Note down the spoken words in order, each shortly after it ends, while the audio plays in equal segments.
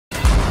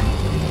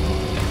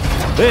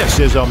This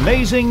is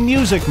Amazing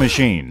Music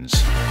Machines.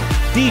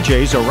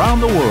 DJs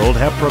around the world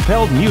have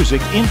propelled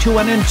music into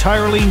an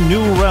entirely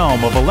new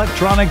realm of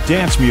electronic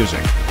dance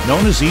music,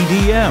 known as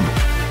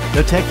EDM.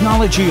 The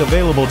technology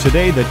available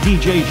today that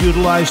DJs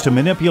utilize to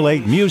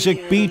manipulate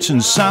music, beats,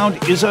 and sound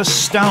is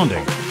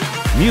astounding.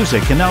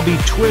 Music can now be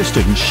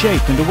twisted and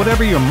shaped into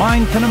whatever your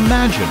mind can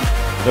imagine.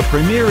 The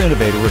premier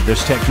innovator of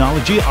this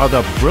technology are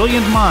the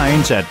brilliant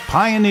minds at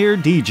Pioneer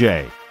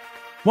DJ.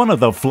 One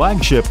of the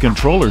flagship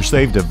controllers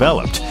they've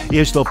developed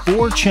is the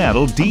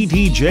 4-channel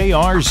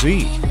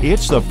DDJ-RZ.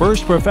 It's the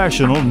first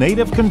professional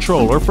native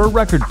controller for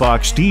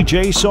rekordbox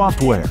DJ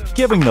software,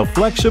 giving the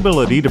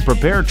flexibility to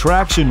prepare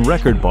tracks in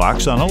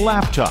rekordbox on a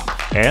laptop,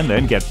 and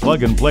then get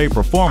plug-and-play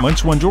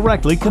performance when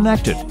directly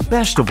connected.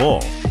 Best of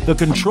all, the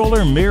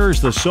controller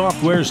mirrors the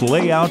software's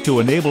layout to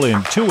enable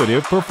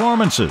intuitive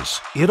performances.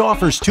 It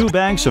offers 2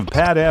 banks of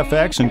pad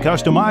FX and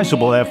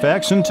customizable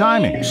FX and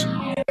timings.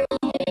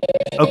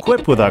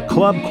 Equipped with a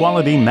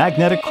club-quality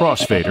magnetic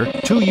crossfader,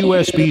 2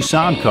 USB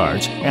sound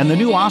cards, and the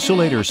new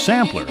oscillator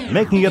sampler,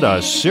 making it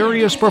a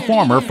serious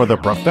performer for the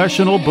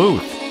professional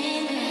booth.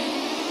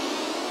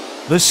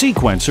 The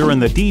sequencer in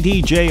the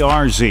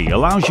DDJ-RZ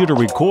allows you to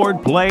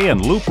record, play,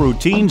 and loop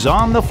routines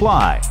on the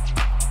fly.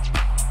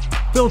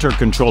 Filter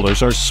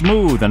controllers are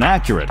smooth and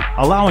accurate,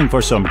 allowing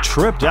for some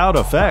tripped-out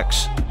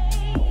effects.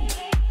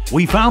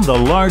 We found the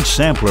large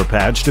sampler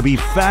pads to be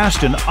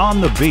fast and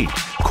on the beat,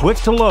 quick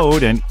to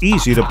load and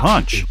easy to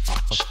punch.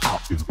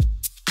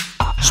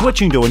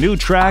 Switching to a new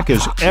track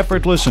is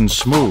effortless and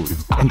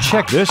smooth. And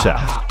check this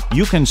out.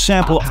 You can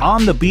sample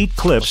on-the-beat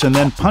clips and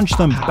then punch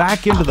them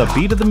back into the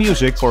beat of the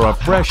music for a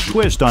fresh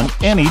twist on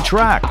any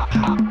track.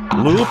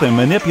 Loop and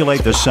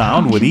manipulate the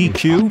sound with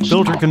EQ,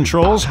 filter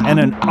controls, and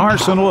an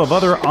arsenal of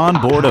other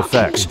onboard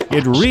effects.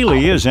 It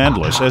really is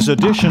endless, as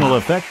additional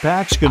effect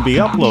packs can be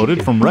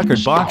uploaded from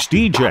rekordbox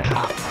DJ.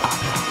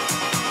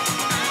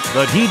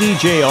 The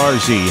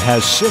DDJ-RZ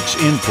has 6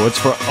 inputs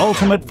for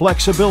ultimate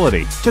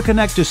flexibility to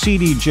connect to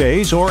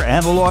CDJs or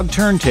analog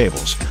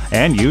turntables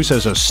and use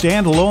as a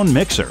standalone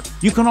mixer.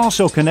 You can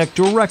also connect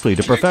directly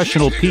to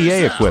professional PA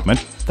equipment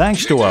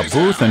thanks to a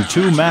booth and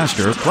 2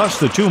 master, plus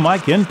the 2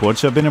 mic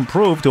inputs have been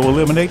improved to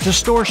eliminate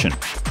distortion.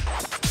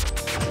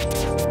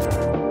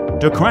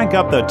 To crank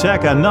up the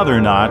tech another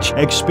notch,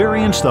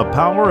 experience the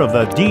power of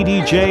the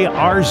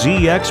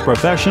DDJ-RZX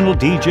Professional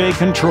DJ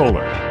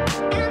Controller.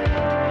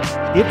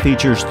 It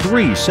features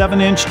 3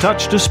 7-inch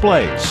touch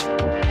displays.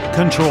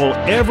 Control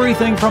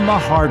everything from the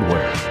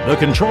hardware. The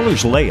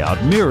controller's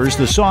layout mirrors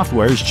the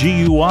software's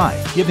GUI,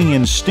 giving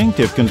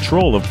instinctive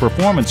control of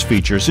performance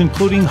features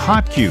including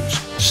hot cues,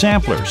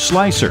 sampler,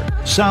 slicer,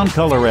 sound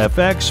color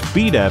FX,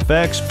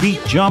 beat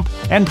jump,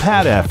 and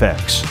pad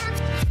FX.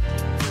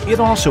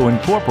 It also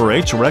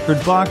incorporates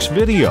rekordbox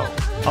video,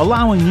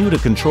 allowing you to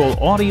control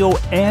audio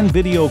and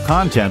video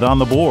content on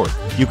the board.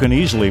 You can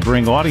easily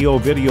bring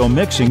audio-video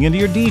mixing into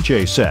your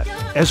DJ set,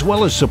 as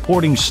well as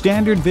supporting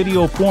standard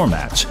video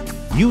formats.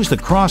 Use the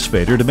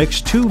crossfader to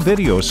mix 2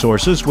 video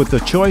sources with the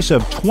choice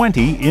of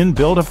 20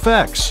 inbuilt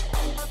effects.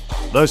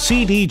 The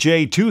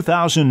CDJ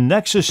 2000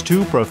 Nexus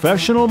 2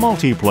 Professional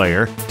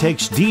Multiplayer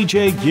takes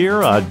DJ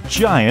gear a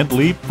giant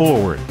leap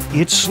forward.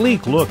 Its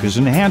sleek look is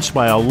enhanced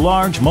by a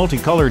large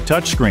multicolored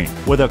touchscreen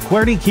with a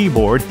QWERTY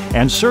keyboard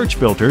and search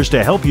filters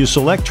to help you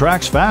select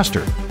tracks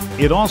faster.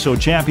 It also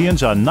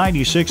champions a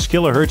 96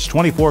 kHz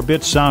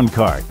 24-bit sound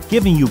card,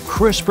 giving you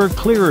crisper,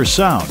 clearer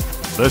sound.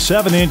 The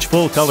 7-inch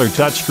full-color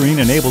touchscreen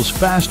enables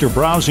faster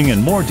browsing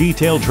and more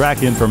detailed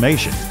track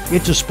information.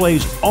 It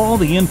displays all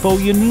the info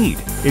you need,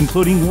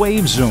 including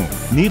wave zoom,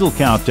 needle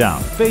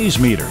countdown, phase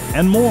meter,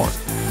 and more.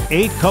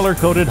 8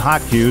 color-coded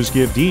hot cues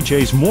give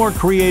DJs more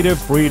creative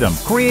freedom,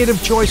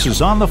 creative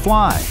choices on the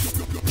fly.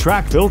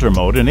 Track filter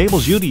mode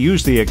enables you to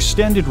use the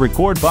extended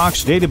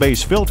rekordbox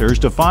database filters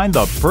to find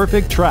the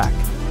perfect track.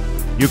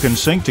 You can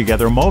sync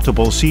together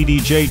multiple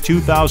CDJ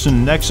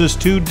 2000 Nexus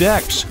 2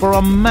 decks for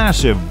a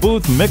massive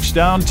booth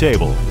mixdown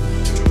table.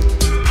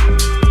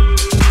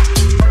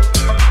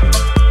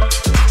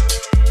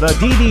 The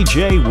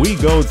DDJ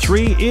WeGo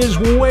 3 is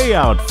way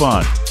out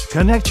fun.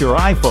 Connect your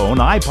iPhone,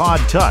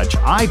 iPod Touch,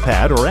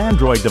 iPad, or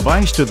Android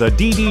device to the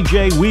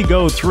DDJ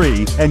WeGo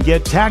 3 and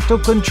get tactile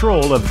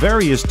control of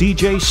various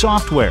DJ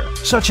software,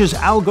 such as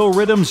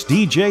Algorithm's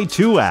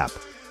DJ2 app.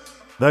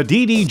 The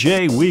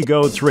DDJ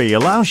WeGo 3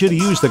 allows you to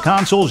use the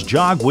console's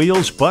jog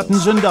wheels,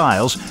 buttons, and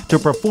dials to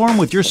perform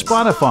with your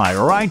Spotify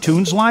or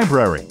iTunes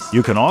library.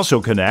 You can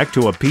also connect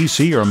to a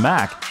PC or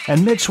Mac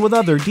and mix with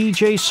other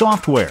DJ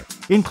software,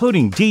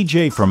 including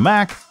DJ for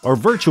Mac or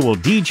Virtual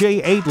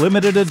DJ 8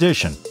 Limited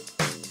Edition.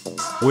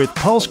 With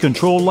pulse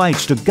control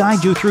lights to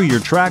guide you through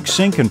your track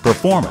sync and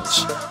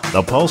performance.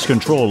 The pulse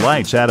control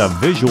lights add a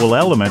visual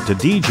element to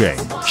DJ,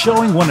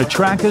 showing when a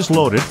track is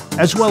loaded,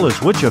 as well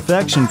as which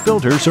effects and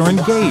filters are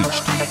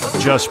engaged.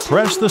 Just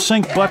press the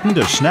sync button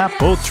to snap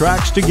both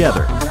tracks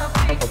together.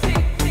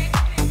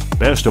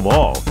 Best of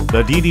all,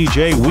 the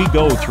DDJ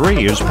WeGo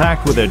 3 is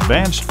packed with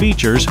advanced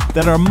features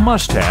that are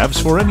must-haves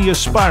for any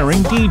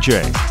aspiring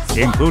DJ.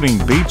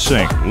 including beat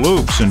sync,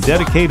 loops, and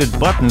dedicated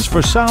buttons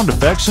for sound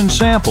effects and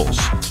samples.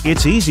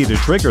 It's easy to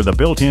trigger the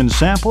built-in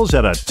samples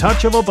at a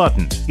touch of a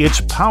button.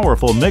 It's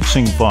powerful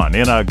mixing fun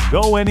in a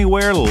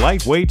go-anywhere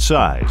lightweight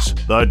size.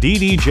 The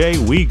DDJ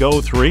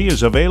WeGo 3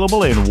 is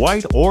available in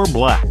white or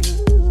black.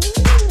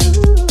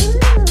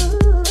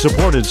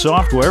 Supported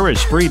software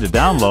is free to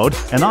download,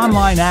 and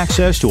online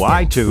access to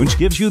iTunes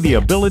gives you the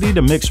ability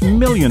to mix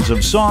millions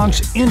of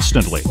songs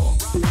instantly.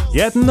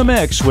 Get in the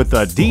mix with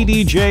the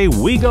DDJ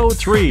WeGo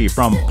 3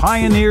 from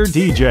Pioneer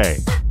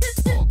DJ.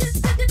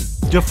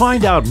 To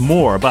find out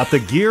more about the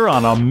gear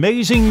on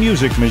amazing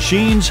music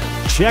machines,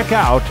 check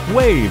out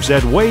Waves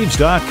at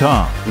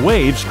Waves.com.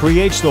 Waves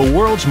creates the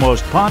world's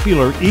most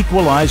popular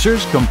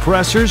equalizers,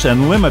 compressors,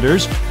 and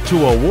limiters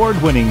to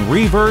award-winning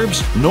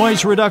reverbs,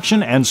 noise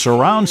reduction, and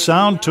surround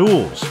sound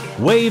tools.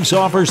 Waves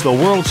offers the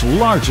world's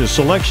largest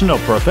selection of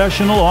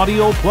professional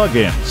audio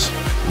plugins.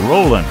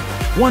 Roland.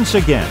 Once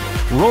again,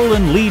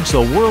 Roland leads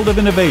the world of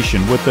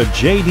innovation with the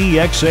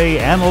JDXA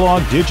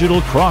analog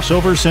digital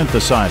crossover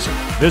synthesizer.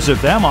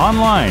 Visit them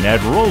online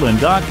at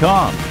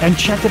Roland.com and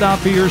check it out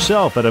for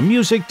yourself at a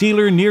music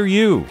dealer near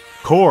you.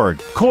 Korg.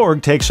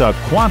 Korg takes a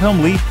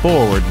quantum leap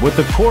forward with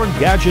the Korg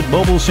Gadget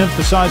Mobile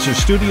Synthesizer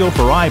Studio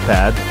for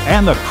iPad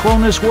and the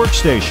Cronus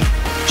Workstation.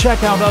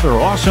 Check out other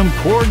awesome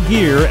Korg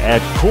gear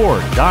at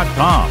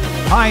Korg.com.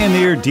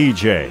 Pioneer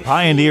DJ.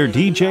 Pioneer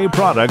DJ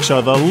products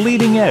are the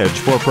leading edge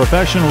for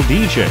professional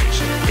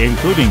DJs,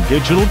 including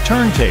digital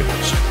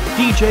turntables,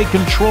 DJ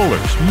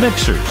controllers,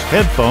 mixers,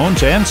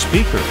 headphones, and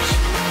speakers.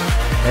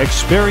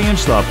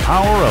 Experience the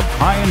power of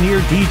Pioneer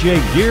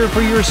DJ gear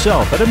for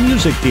yourself at a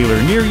music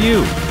dealer near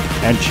you,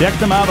 and check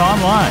them out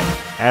online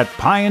at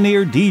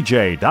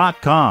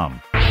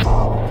pioneerdj.com.